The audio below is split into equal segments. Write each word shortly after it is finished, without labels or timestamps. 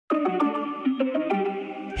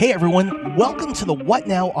Hey everyone, welcome to the What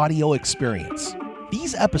Now audio experience.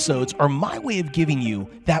 These episodes are my way of giving you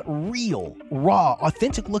that real, raw,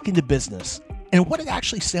 authentic look into business and what it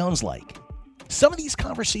actually sounds like. Some of these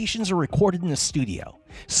conversations are recorded in a studio,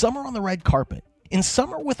 some are on the red carpet, and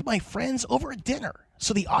some are with my friends over at dinner,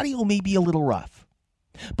 so the audio may be a little rough.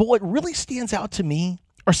 But what really stands out to me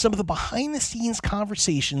are some of the behind-the-scenes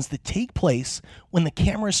conversations that take place when the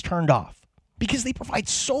camera is turned off, because they provide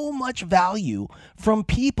so much value from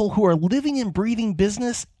people who are living and breathing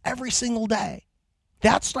business every single day.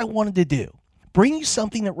 That's what I wanted to do. Bring you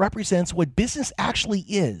something that represents what business actually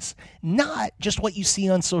is, not just what you see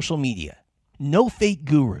on social media. No fake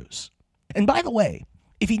gurus. And by the way,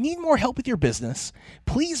 if you need more help with your business,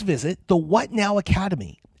 please visit the What Now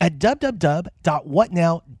Academy at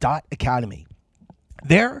www.whatnow.academy.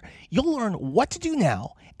 There, you'll learn what to do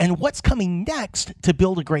now and what's coming next to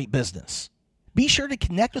build a great business. Be sure to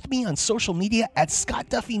connect with me on social media at Scott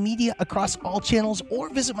Duffy Media across all channels, or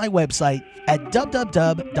visit my website at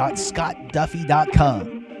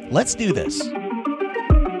www.scottduffy.com. Let's do this.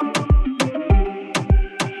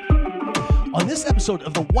 On this episode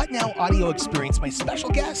of the What Now audio experience, my special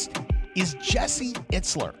guest is Jesse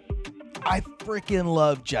Itzler. I freaking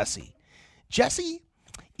love Jesse. Jesse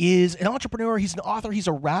is an entrepreneur. He's an author. He's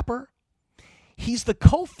a rapper. He's the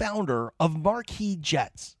co-founder of Marquis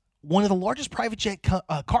Jets, one of the largest private jet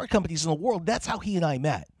car companies in the world. That's how he and I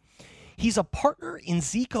met. He's a partner in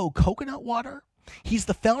Zico Coconut Water. He's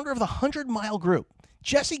the founder of the 100-Mile Group.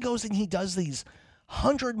 Jesse goes and he does these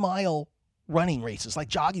 100-mile running races, like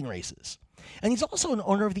jogging races. And he's also an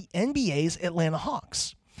owner of the NBA's Atlanta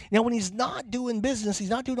Hawks. Now, when he's not doing business, he's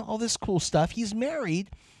not doing all this cool stuff, he's married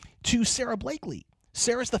to Sara Blakely.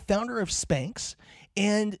 Sarah's the founder of Spanx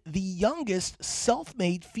and the youngest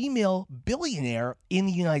self-made female billionaire in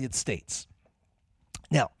the United States.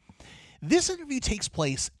 Now, this interview takes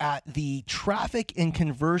place at the Traffic and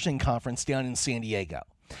Conversion Conference down in San Diego.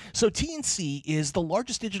 So TNC is the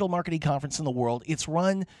largest digital marketing conference in the world. It's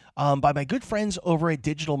run by my good friends over at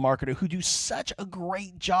Digital Marketer, who do such a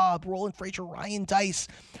great job. Roland Frazier, Ryan Dice,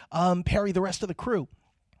 Perry, the rest of the crew.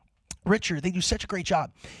 Richard, they do such a great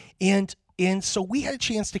job. And so we had a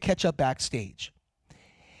chance to catch up backstage.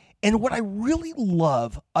 And what I really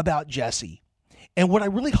love about Jesse, and what I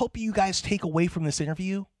really hope you guys take away from this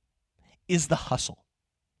interview, is the hustle.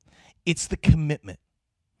 It's the commitment.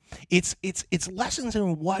 It's lessons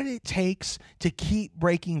in what it takes to keep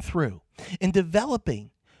breaking through and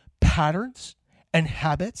developing patterns and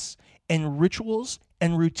habits and rituals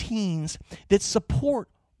and routines that support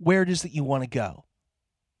where it is that you want to go.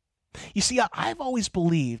 You see, I've always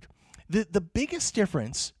believed that the biggest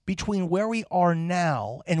difference between where we are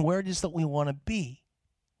now and where it is that we want to be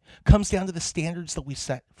comes down to the standards that we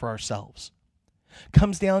set for ourselves.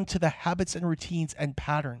 Comes down to the habits and routines and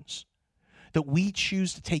patterns that we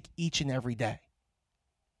choose to take each and every day.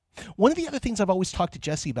 One of the other things I've always talked to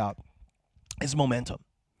Jesse about is momentum.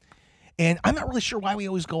 And I'm not really sure why we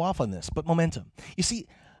always go off on this, but momentum. You see,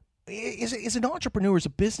 as an entrepreneur, as a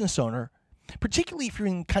business owner, particularly if you're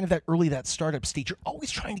in kind of that startup stage, you're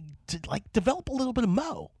always trying to develop a little bit of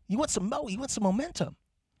mo. You want some mo, you want some momentum.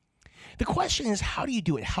 The question is, how do you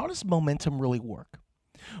do it? How does momentum really work?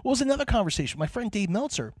 Well, it was another conversation. My friend Dave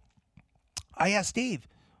Meltzer, I asked Dave,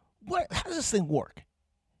 how does this thing work?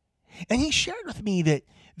 And he shared with me that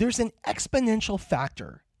there's an exponential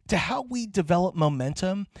factor to how we develop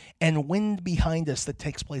momentum and wind behind us that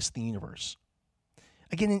takes place in the universe.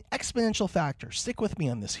 Again, an exponential factor. Stick with me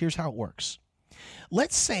on this. Here's how it works.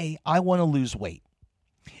 Let's say I want to lose weight.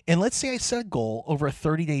 And let's say I set a goal over a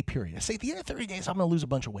 30-day period. I say at the end of 30 days, I'm going to lose a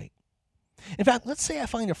bunch of weight. In fact, let's say I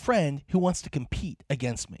find a friend who wants to compete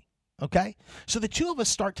against me. Okay? So the two of us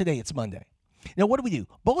start today. It's Monday. Now, what do?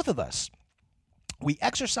 Both of us, we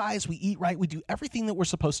exercise, we eat right, we do everything that we're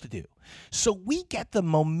supposed to do. So we get the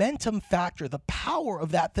momentum factor, the power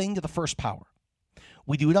of that thing to the first power.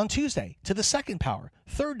 We do it on Tuesday to the second power,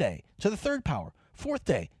 third day to the third power, fourth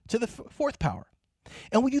day to the fourth power.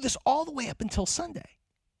 And we do this all the way up until Sunday.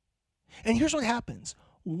 And here's what happens.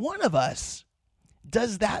 One of us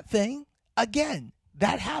does that thing again.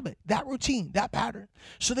 That habit, that routine, that pattern.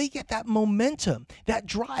 So they get that momentum, that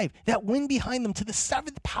drive, that wind behind them to the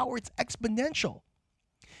seventh power. It's exponential.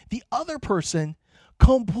 The other person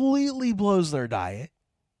completely blows their diet,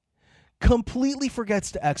 completely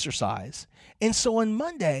forgets to exercise. And so on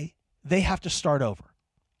Monday, they have to start over.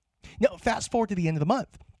 Now, fast forward to the end of the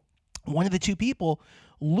month. One of the two people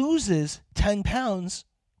loses 10 pounds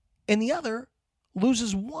and the other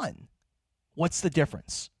loses 1. What's the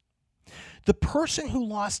difference? The person who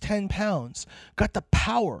lost 10 pounds got the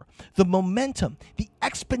power, the momentum, the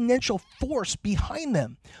exponential force behind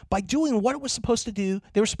them by doing what it was supposed to do,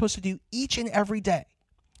 they were supposed to do each and every day.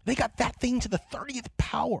 They got that thing to the 30th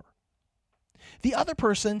power. The other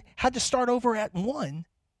person had to start over at 1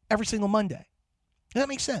 every single Monday. Does that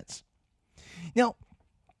make sense? Now,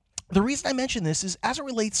 the reason I mention this is as it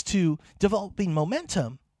relates to developing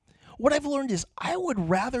momentum, what I've learned is I would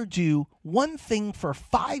rather do one thing for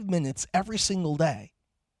 5 minutes every single day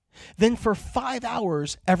than for 5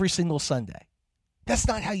 hours every single Sunday. That's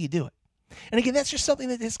not how you do it. And again, that's just something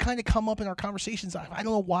that has kind of come up in our conversations. I don't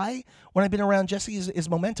know why when I've been around Jesse is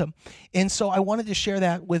momentum. And so I wanted to share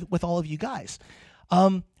that with all of you guys.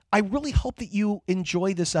 I really hope that you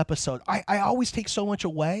enjoy this episode. I always take so much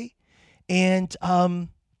away. And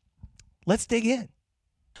let's dig in.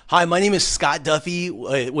 Hi, my name is Scott Duffy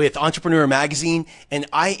with Entrepreneur Magazine, and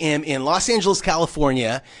I am in Los Angeles,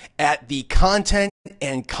 California at the Content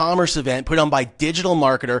and Commerce event put on by Digital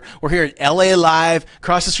Marketer. We're here at LA Live,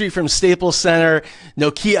 across the street from Staples Center,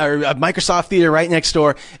 Nokia, or Microsoft Theater right next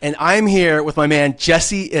door, and I'm here with my man,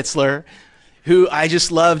 Jesse Itzler, who I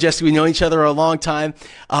just love. Jesse, we know each other a long time.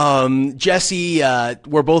 Jesse,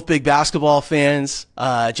 we're both big basketball fans.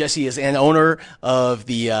 Jesse is an owner of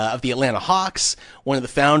the Atlanta Hawks, one of the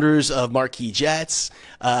founders of Marquee Jets,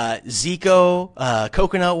 Zico,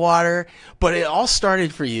 Coconut Water. But it all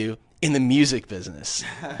started for you in the music business.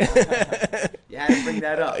 Yeah, I bring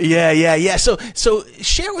that up. Yeah. So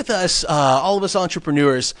share with us, all of us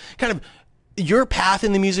entrepreneurs, kind of your path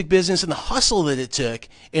in the music business and the hustle that it took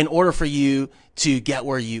in order for you to get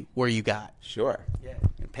where you got. Sure. Yeah.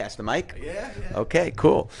 Pass the mic? Yeah. Okay,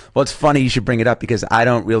 cool. Well, it's funny you should bring it up because I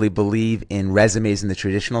don't really believe in resumes in the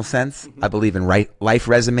traditional sense. I believe in life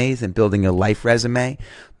resumes and building a life resume.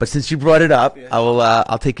 But since you brought it up,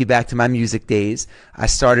 I'll take you back to my music days. I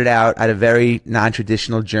started out at a very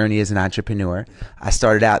non-traditional journey as an entrepreneur. I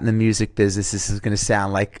started out in the music business. This is going to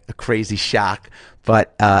sound like a crazy shock,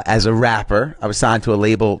 but as a rapper, I was signed to a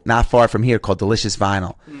label not far from here called Delicious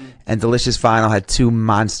Vinyl. And Delicious Vinyl had 2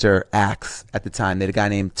 monster acts at the time. They had a guy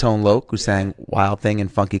named Tone Loc, who sang Wild Thing and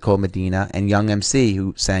Funky Cold Medina, and Young MC,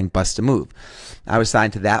 who sang Bust a Move. I was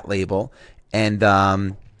signed to that label, and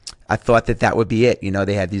I thought that would be it. You know,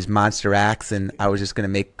 they had these monster acts, and I was just going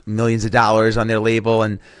to make millions of dollars on their label.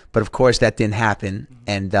 But of course, that didn't happen,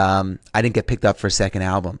 and I didn't get picked up for a second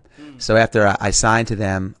album. So after I signed to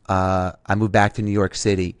them, I moved back to New York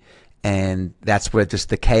City, and that's where just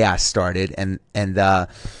the chaos started. And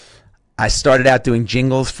I started out doing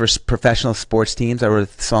jingles for professional sports teams. I wrote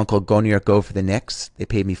a song called "Go New York Go" for the Knicks. They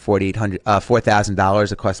paid me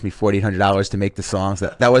 $4,000. It cost me $4,800 to make the songs.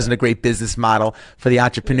 That wasn't a great business model for the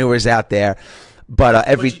entrepreneurs out there. But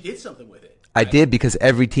But you did something with it. I did, because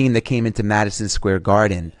every team that came into Madison Square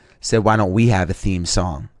Garden said, "Why don't we have a theme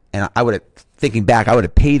song?" And I would have, thinking back, I would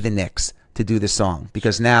have paid the Knicks to do the song,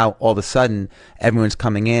 because now all of a sudden everyone's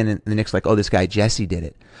coming in and the Knicks like, "Oh, this guy Jesse did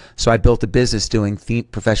it." So I built a business doing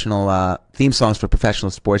professional theme songs for professional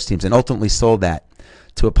sports teams, and ultimately sold that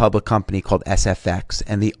to a public company called SFX.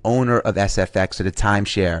 And the owner of SFX had a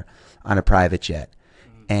timeshare on a private jet.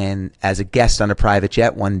 And as a guest on a private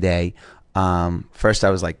jet one day, first I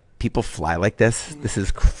was like, people fly like this?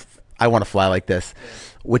 I want to fly like this,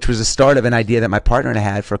 which was the start of an idea that my partner and I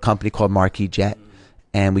had for a company called Marquee Jet.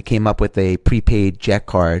 And we came up with a prepaid jet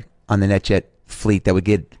card on the NetJet fleet that would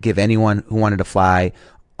give anyone who wanted to fly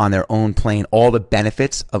on their own plane all the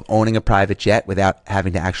benefits of owning a private jet without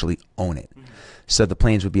having to actually own it. So the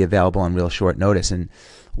planes would be available on real short notice. And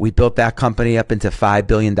we built that company up into $5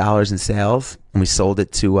 billion in sales, and we sold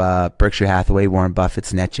it to Berkshire Hathaway, Warren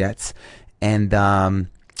Buffett's NetJets. And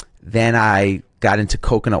then I got into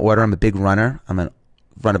Coconut Water. I'm a big runner.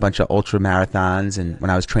 Run a bunch of ultra marathons, and when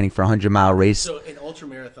I was training for a 100-mile race. So an ultra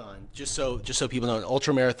marathon, just so people know, an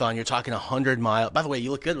ultra marathon, you're talking 100-mile. By the way, you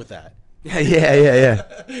look good with that. Yeah.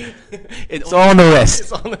 It's all on the wrist.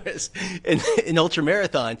 It's on the wrist. An ultra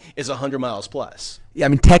marathon is 100 miles plus. Yeah, I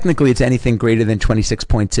mean, technically it's anything greater than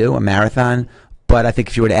 26.2, a marathon. But I think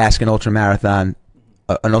if you were to ask an ultra marathoner,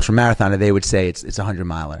 they would say it's a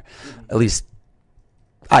 100-miler. At least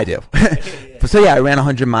I do. So yeah, I ran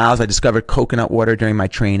 100 miles. I discovered coconut water during my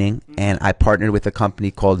training, and I partnered with a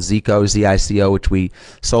company called Zico, Z-I-C-O, which we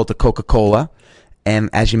sold to Coca-Cola.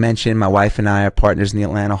 And as you mentioned, my wife and I are partners in the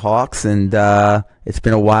Atlanta Hawks, and it's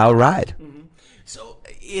been a wild ride. Mm-hmm. So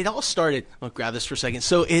it all started, I'll grab this for a second.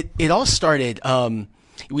 So it all started,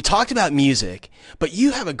 we talked about music, but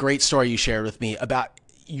you have a great story you shared with me about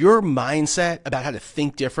your mindset about how to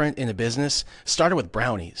think different in a business started with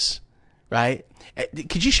brownies, right?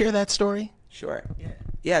 Could you share that story? Sure. Yeah.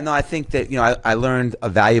 Yeah, no, I think that, I learned a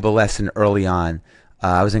valuable lesson early on.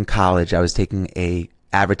 I was in college. I was taking a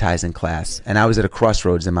advertising class, and I was at a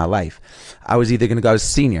crossroads in my life. I was either going to go, I was a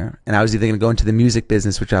senior, and I was either going to go into the music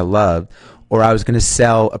business, which I loved, or I was going to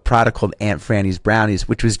sell a product called Aunt Franny's Brownies,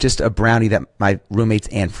 which was just a brownie that my roommate's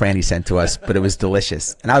Aunt Franny sent to us, but it was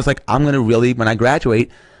delicious. And I was like, I'm going to really, when I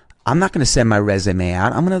graduate, I'm not going to send my resume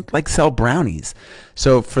out. I'm going to sell brownies.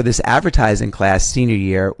 So for this advertising class senior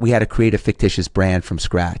year, we had to create a fictitious brand from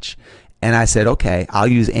scratch. And I said, okay, I'll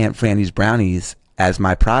use Aunt Franny's Brownies as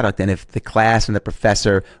my product. And if the class and the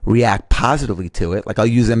professor react positively to it, I'll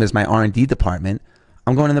use them as my R&D department,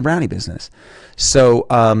 I'm going in the brownie business. So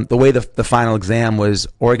the way the final exam was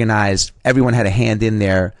organized, everyone had a hand in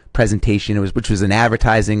their presentation, which was an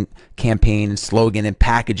advertising campaign and slogan and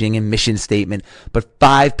packaging and mission statement. But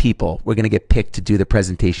 5 people were going to get picked to do the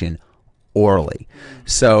presentation orally.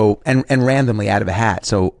 So and randomly out of a hat.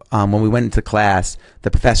 So when we went into class,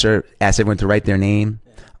 the professor asked everyone to write their name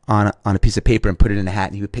on a piece of paper and put it in a hat,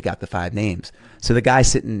 and he would pick out the 5 names. So the guy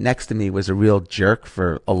sitting next to me was a real jerk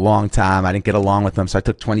for a long time. I didn't get along with him, so I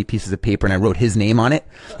took 20 pieces of paper and I wrote his name on it.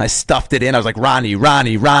 I stuffed it in. I was like, Ronnie,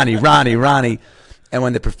 Ronnie, Ronnie, Ronnie, Ronnie. And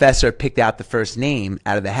when the professor picked out the first name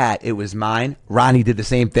out of the hat, it was mine. Ronnie did the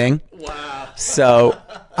same thing. Wow. So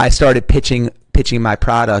I started pitching my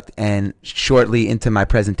product, and shortly into my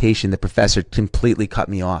presentation, the professor completely cut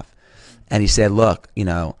me off. And he said, look,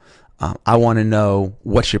 I want to know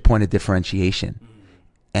what's your point of differentiation.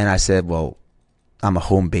 And I said, well, I'm a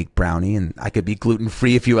home-baked brownie, and I could be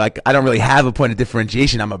gluten-free if you like. I don't really have a point of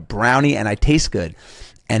differentiation. I'm a brownie, and I taste good.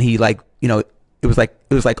 And he it was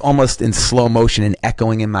like almost in slow motion and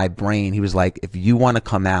echoing in my brain. He was like, if you want to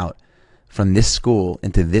come out from this school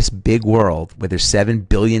into this big world where there's 7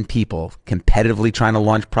 billion people competitively trying to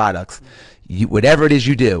launch products, whatever it is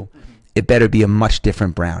you do, it better be a much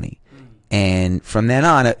different brownie. And from then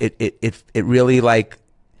on, it really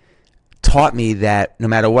taught me that no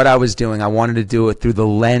matter what I was doing, I wanted to do it through the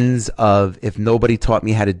lens of, if nobody taught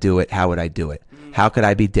me how to do it, how would I do it? How could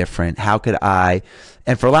I be different? How could I?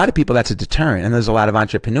 And for a lot of people, that's a deterrent. And there's a lot of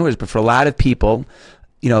entrepreneurs, but for a lot of people,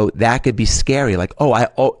 that could be scary.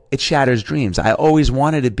 It shatters dreams. I always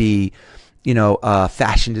wanted to be, a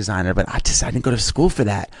fashion designer, but I didn't go to school for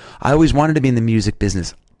that. I always wanted to be in the music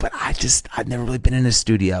business, but I'd never really been in a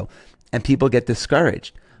studio. And people get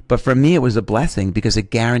discouraged. But for me, it was a blessing because it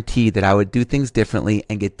guaranteed that I would do things differently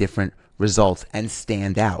and get different results and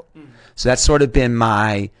stand out. So that's sort of been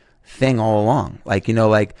my thing all along.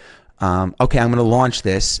 Okay, I'm going to launch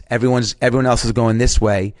this. Everyone else is going this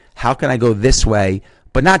way. How can I go this way?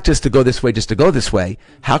 But not just to go this way, just to go this way.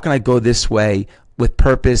 How can I go this way with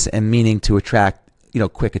purpose and meaning to attract,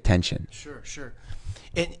 quick attention? Sure.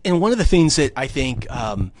 And one of the things that I think,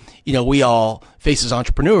 we all face as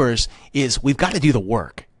entrepreneurs is we've got to do the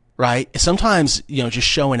work, right? Sometimes, just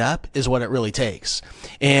showing up is what it really takes.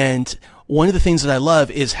 And one of the things that I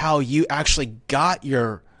love is how you actually got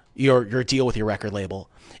your deal with your record label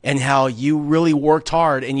and how you really worked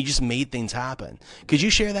hard and you just made things happen. Could you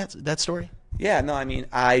share that story? Yeah, no,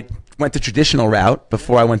 I went the traditional route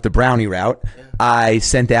before I went the brownie route. Yeah. I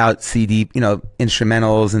sent out CD,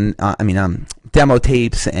 instrumentals and, demo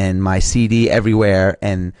tapes and my CD everywhere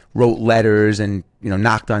and wrote letters and,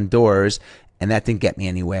 knocked on doors, and that didn't get me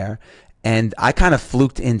anywhere. And I kind of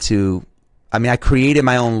fluked into, I created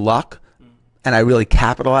my own luck and I really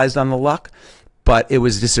capitalized on the luck, but it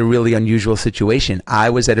was just a really unusual situation.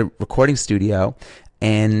 I was at a recording studio,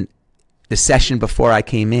 and the session before I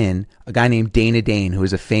came in, a guy named Dana Dane, who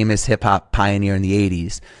was a famous hip-hop pioneer in the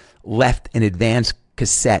 80s, left an advanced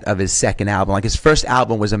cassette of his second album. His first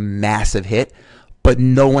album was a massive hit, but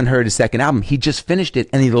no one heard his second album. He just finished it,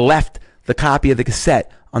 and he left the copy of the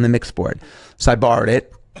cassette on the mix board. So I borrowed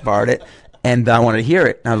it, and I wanted to hear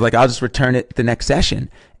it. And I was like, I'll just return it the next session.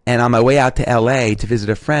 And on my way out to L.A. to visit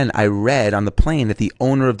a friend, I read on the plane that the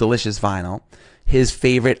owner of Delicious Vinyl, his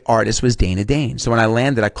favorite artist was Dana Dane. So when I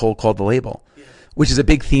landed, I cold called the label, which is a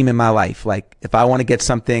big theme in my life. If I want to get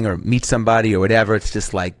something or meet somebody or whatever, it's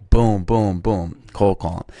just boom, boom, boom, cold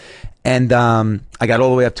call him. And I got all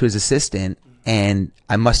the way up to his assistant, and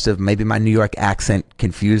I must have, maybe my New York accent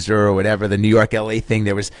confused her or whatever, the New York LA thing.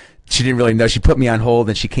 She didn't really know. She put me on hold,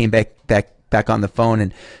 and she came back on the phone,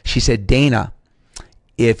 and she said, Dana,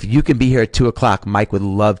 if you can be here at 2:00, Mike would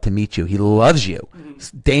love to meet you. He loves you.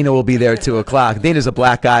 Dana will be there at 2:00. Dana's a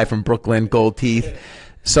black guy from Brooklyn, gold teeth.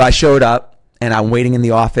 So I showed up, and I'm waiting in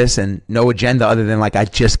the office, and no agenda other than I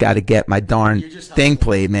just got to get my darn thing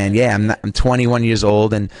played, man. Yeah, I'm 21 years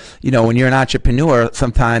old, and when you're an entrepreneur,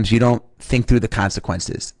 sometimes you don't think through the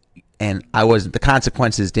consequences. And the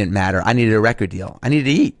consequences didn't matter. I needed a record deal. I needed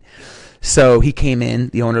to eat. So he came in,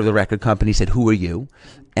 the owner of the record company, said, "Who are you?"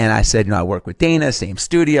 And I said, I work with Dana, same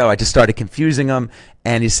studio. I just started confusing him.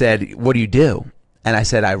 And he said, "What do you do?" And I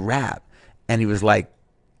said, "I rap." And he was like,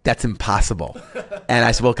 "That's impossible." And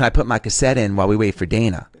I said, "Well, can I put my cassette in while we wait for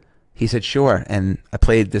Dana?" He said, "Sure." And I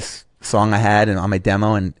played this song I had and on my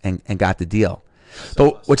demo and got the deal.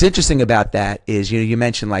 But what's interesting about that is, you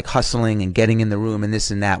mentioned like hustling and getting in the room and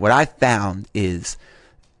this and that. What I found is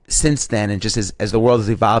since then, and just as the world has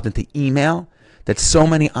evolved into email, that so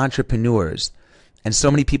many entrepreneurs and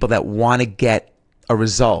so many people that want to get a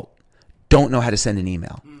result don't know how to send an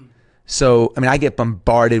email. So, I mean, I get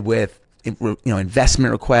bombarded with,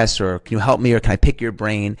 investment requests, or can you help me, or can I pick your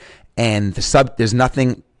brain? And there's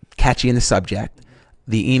nothing catchy in the subject.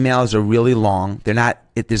 The emails are really long.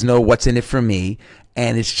 There's no what's in it for me.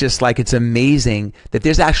 And it's just like, it's amazing that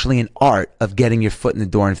there's actually an art of getting your foot in the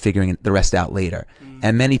door and figuring the rest out later.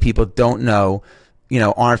 And many people don't know,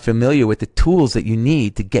 aren't familiar with the tools that you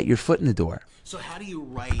need to get your foot in the door. So how do you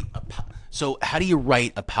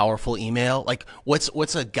write a powerful email? Like,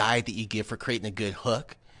 what's a guide that you give for creating a good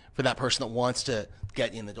hook for that person that wants to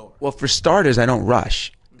get in the door? Well, for starters, I don't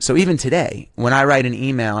rush. So even today, when I write an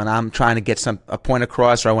email and I'm trying to get a point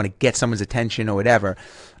across, or I want to get someone's attention or whatever,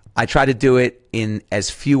 I try to do it in as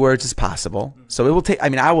few words as possible. So it will take,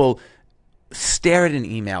 I will stare at an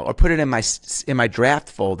email or put it in my draft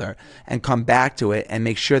folder and come back to it and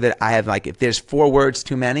make sure that I have, like, if there's 4 words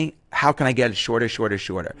too many, how can I get it shorter?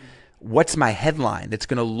 What's my headline that's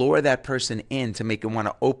going to lure that person in to make them want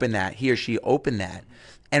to open that, he or she open that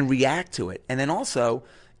and react to it? And then also,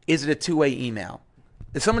 is it a two-way email?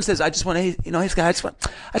 If someone says, "I just want to, hey Scott, I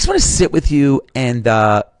just want to sit with you and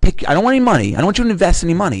pick. I don't want any money. I don't want you to invest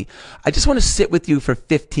any money. I just want to sit with you for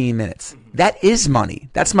 15 minutes." That is money.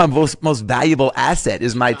 That's my most valuable asset,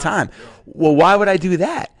 is my time. Well, why would I do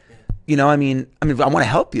that? I want to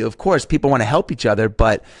help you. Of course, people want to help each other,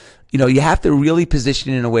 but you have to really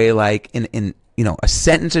position it in a way like in a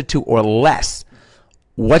sentence or two or less.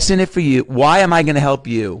 What's in it for you? Why am I going to help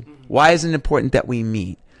you? Why is it important that we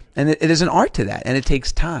meet? And it is an art to that, and it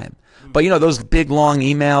takes time. But those big long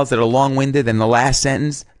emails that are long-winded, and the last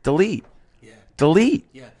sentence, delete. Yeah. Delete.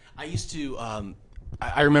 Yeah. I used to.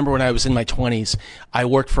 I remember when I was in my 20s, I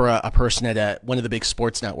worked for a person at one of the big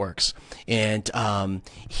sports networks, and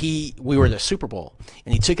we were at the Super Bowl,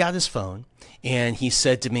 and he took out his phone. And he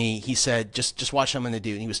said to me, just watch what I'm going to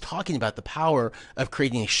do. And he was talking about the power of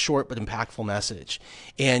creating a short but impactful message.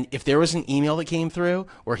 And if there was an email that came through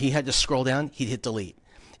where he had to scroll down, he'd hit delete.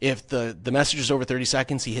 If the message is over 30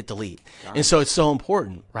 seconds, he hit delete. And so it's so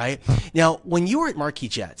important, right? Now, when you were at Marquis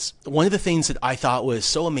Jets, one of the things that I thought was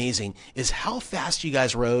so amazing is how fast you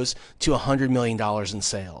guys rose to $100 million in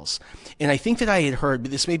sales. And I think that I had heard,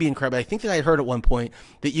 this may be incorrect, but I think that I had heard at one point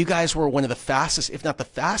that you guys were one of the fastest, if not the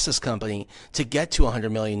fastest company to get to $100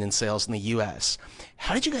 million in sales in the U.S.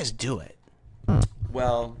 How did you guys do it?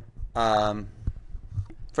 Well,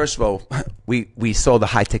 first of all, we sold a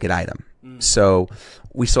high-ticket item. So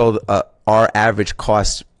we sold our average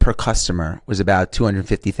cost per customer was about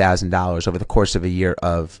 $250,000 over the course of a year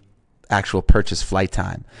of actual purchase flight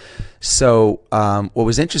time. So what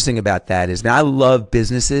was interesting about that is, I love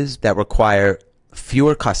businesses that require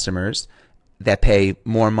fewer customers that pay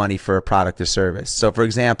more money for a product or service. So for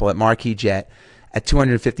example, at Marquis Jet, at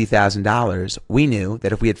 $250,000, we knew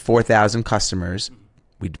that if we had 4,000 customers,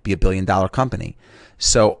 we'd be $1 billion company.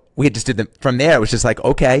 So we just did from there. It was just like,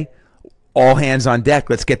 okay, all hands on deck.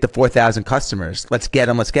 Let's get the 4,000 customers. Let's get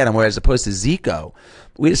them. Whereas opposed to Zico,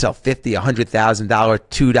 we just sell $50,000, $100,000,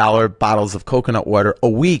 $2 bottles of coconut water a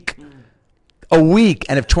week.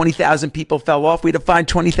 And if 20,000 people fell off, we'd have find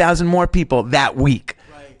 20,000 more people that week.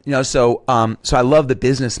 Right. So I love the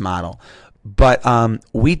business model, but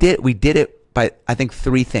we did it by, I think,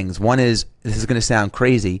 3 things. One is, this is going to sound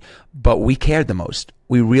crazy, but we cared the most.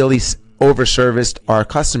 We really overserviced our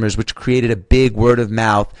customers, which created a big word of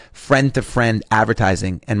mouth, friend to friend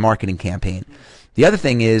advertising and marketing campaign. The other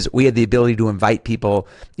thing is, we had the ability to invite people.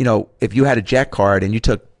 If you had a Jet card and you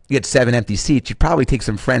had 7 empty seats, you'd probably take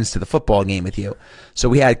some friends to the football game with you. So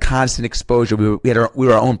we had constant exposure. We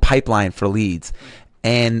were our own pipeline for leads,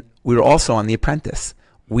 and we were also on The Apprentice.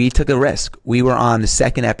 We took a risk. We were on the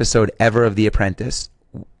 2nd episode ever of The Apprentice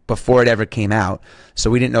before it ever came out.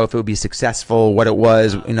 So we didn't know if it would be successful, what it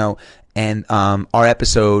was, and our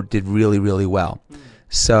episode did really, really well.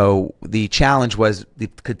 So the challenge was the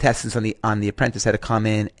contestants on the Apprentice had to come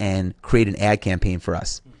in and create an ad campaign for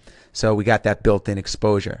us. So we got that built-in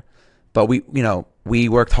exposure. But we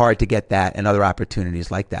worked hard to get that and other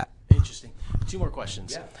opportunities like that. Interesting. 2 more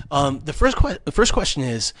questions. Yeah. The first question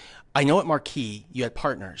is, I know at Marquis you had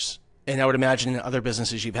partners, and I would imagine in other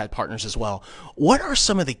businesses you've had partners as well. What are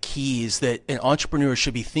some of the keys that an entrepreneur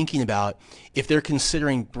should be thinking about if they're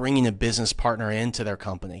considering bringing a business partner into their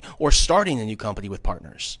company or starting a new company with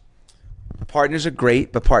partners? Partners are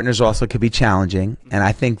great, but partners also can be challenging. And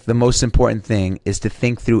I think the most important thing is to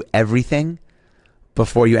think through everything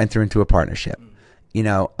before you enter into a partnership. You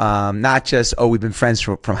know, not just, oh, we've been friends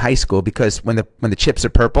from high school, because when the chips are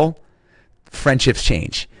purple, friendships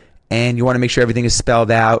change. And you want to make sure everything is spelled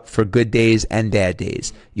out for good days and bad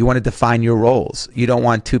days. You want to define your roles. You don't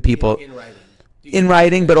want two people in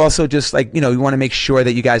writing, but also just like, you know, you want to make sure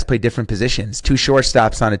that you guys play different positions. Two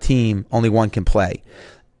shortstops on a team, only one can play.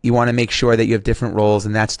 You want to make sure that you have different roles,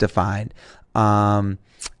 and that's defined. And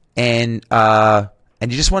you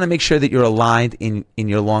just want to make sure that you're aligned in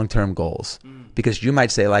your long-term goals. Because you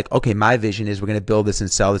might say like, okay, my vision is we're going to build this and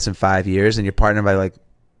sell this in 5 years. And your partner might be like,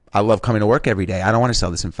 I love coming to work every day. I don't want to sell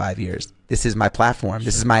this in 5 years. This is my platform.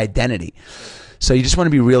 This is my identity. So you just want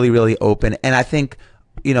to be really, really open. And I think,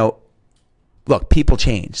 you know, look, people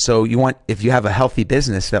change. So if you have a healthy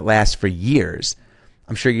business that lasts for years,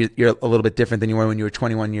 I'm sure you're a little bit different than you were when you were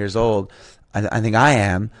 21 years old. I think I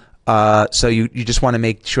am. So you just want to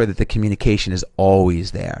make sure that the communication is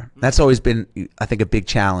always there. That's always been, I think, a big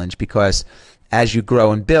challenge, because as you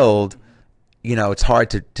grow and build, you know, it's hard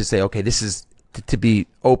to say, okay, this is to be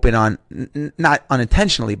open on, not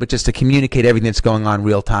unintentionally, but just to communicate everything that's going on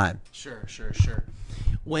real time. Sure.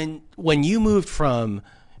 When you moved from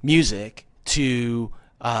music to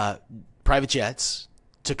private jets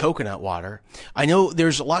to coconut water, I know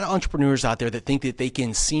there's a lot of entrepreneurs out there that think that they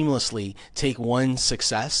can seamlessly take one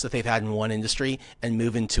success that they've had in one industry and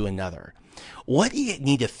move into another. What do you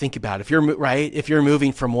need to think about if you're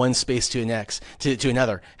moving from one space to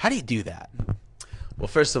another? How do you do that? Well,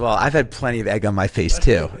 first of all, I've had plenty of egg on my face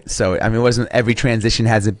too. So I mean, every transition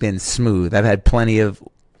hasn't been smooth. I've had plenty of,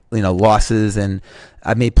 you know, losses, and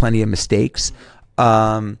I've made plenty of mistakes.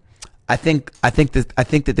 I think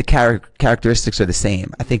that the characteristics are the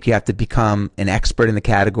same. I think you have to become an expert in the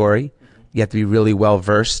category. You have to be really well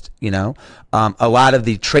versed. You know, a lot of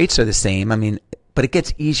the traits are the same. I mean, but it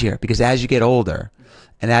gets easier because as you get older,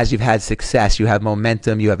 and as you've had success, you have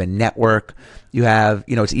momentum. You have a network. You have,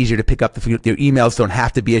 you know, it's easier to pick up your emails. Don't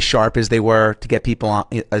have to be as sharp as they were to get people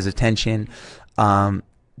as attention. But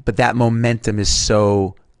that momentum is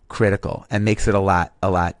so critical and makes it a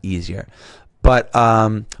lot easier. But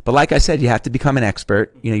like I said, you have to become an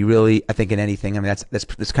expert. You know, you really, I think in anything, I mean,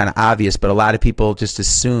 that's kind of obvious, but a lot of people just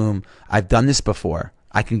assume I've done this before,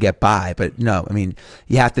 I can get by. But no, I mean,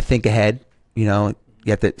 you have to think ahead. You know,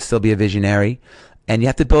 you have to still be a visionary, and you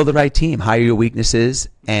have to build the right team, hire your weaknesses,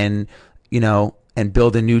 and, you know, and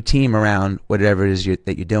build a new team around whatever it is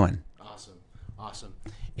that you're doing. Awesome.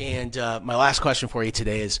 And my last question for you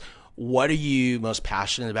today is, what are you most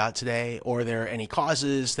passionate about today? Or are there any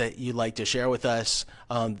causes that you'd like to share with us?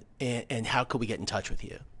 And how could we get in touch with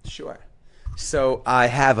you? Sure. So I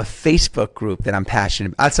have a Facebook group that I'm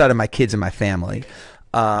passionate about, outside of my kids and my family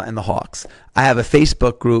and the Hawks. I have a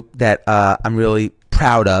Facebook group that I'm really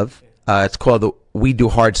proud of. It's called the We Do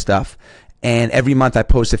Hard Stuff. And every month I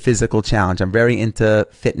post a physical challenge. I'm very into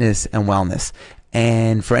fitness and wellness.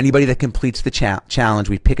 And for anybody that completes the challenge,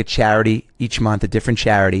 we pick a charity each month, a different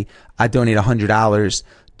charity. I donate $100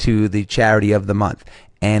 to the charity of the month.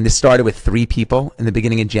 And this started with 3 people in the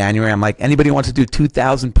beginning of January. I'm like, anybody who wants to do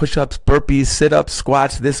 2,000 push-ups, burpees, sit-ups,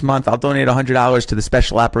 squats this month, I'll donate $100 to the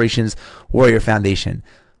Special Operations Warrior Foundation.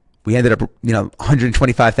 We ended up, you know,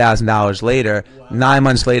 $125,000 later. Wow. 9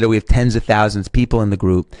 months later, we have tens of thousands of people in the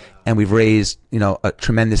group, and we've raised, you know, a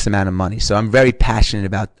tremendous amount of money. So I'm very passionate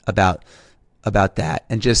about that,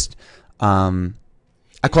 and just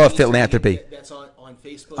I call it philanthropy. That's on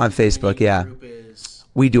Facebook. On Facebook, yeah. Group is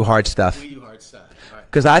We Do Hard Stuff. We Do Hard Stuff.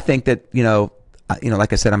 Because I think that, you know,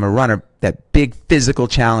 like I said, I'm a runner. That big physical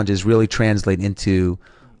challenges really translate into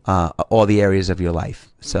all the areas of your life.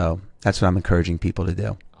 So that's what I'm encouraging people to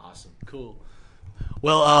do. Awesome, cool.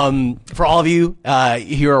 Well, for all of you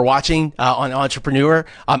who are watching on Entrepreneur,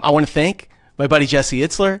 I want to thank my buddy Jesse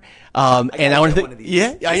Itzler, and I want to think,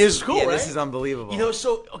 it's cool, yeah, right? This is unbelievable. You know,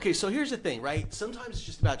 so here's the thing, right? Sometimes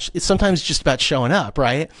it's just about showing up,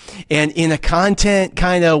 right? And in a content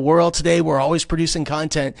kind of world today, we're always producing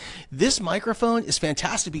content. This microphone is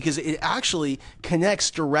fantastic because it actually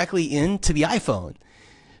connects directly into the iPhone.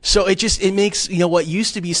 So it makes, you know, what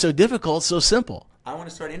used to be so difficult so simple. I want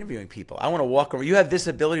to start interviewing people. I want to walk around. You have this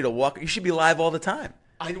ability to walk. You should be live all the time.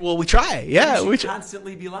 Well, we try. Yeah, we should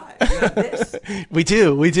constantly be live. You have this. We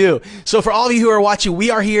do. So for all of you who are watching,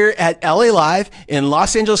 we are here at LA Live in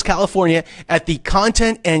Los Angeles, California at the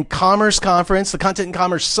Content and Commerce Conference, the Content and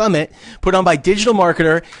Commerce Summit put on by Digital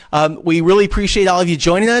Marketer. We really appreciate all of you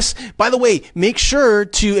joining us. By the way, make sure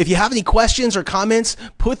to, if you have any questions or comments,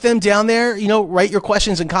 put them down there. Write your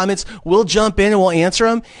questions and comments. We'll jump in and we'll answer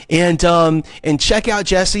them. And check out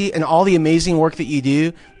Jesse and all the amazing work that you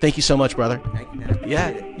do. Thank you so much, brother. Thank you, man. Yeah,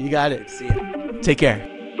 you got it. See you. Take care.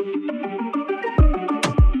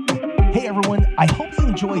 Hey, everyone. I hope you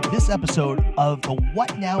enjoyed this episode of the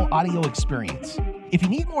What Now audio experience. If you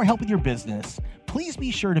need more help with your business, please be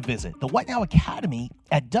sure to visit the What Now Academy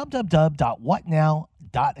at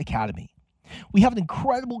www.whatnow.academy. We have an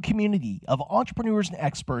incredible community of entrepreneurs and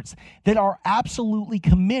experts that are absolutely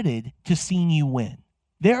committed to seeing you win.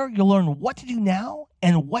 There, you'll learn what to do now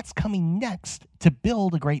and what's coming next to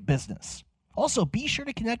build a great business. Also, be sure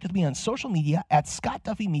to connect with me on social media at Scott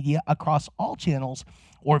Duffy Media across all channels,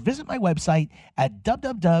 or visit my website at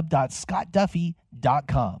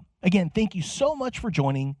www.scottduffy.com. Again, thank you so much for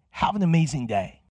joining. Have an amazing day.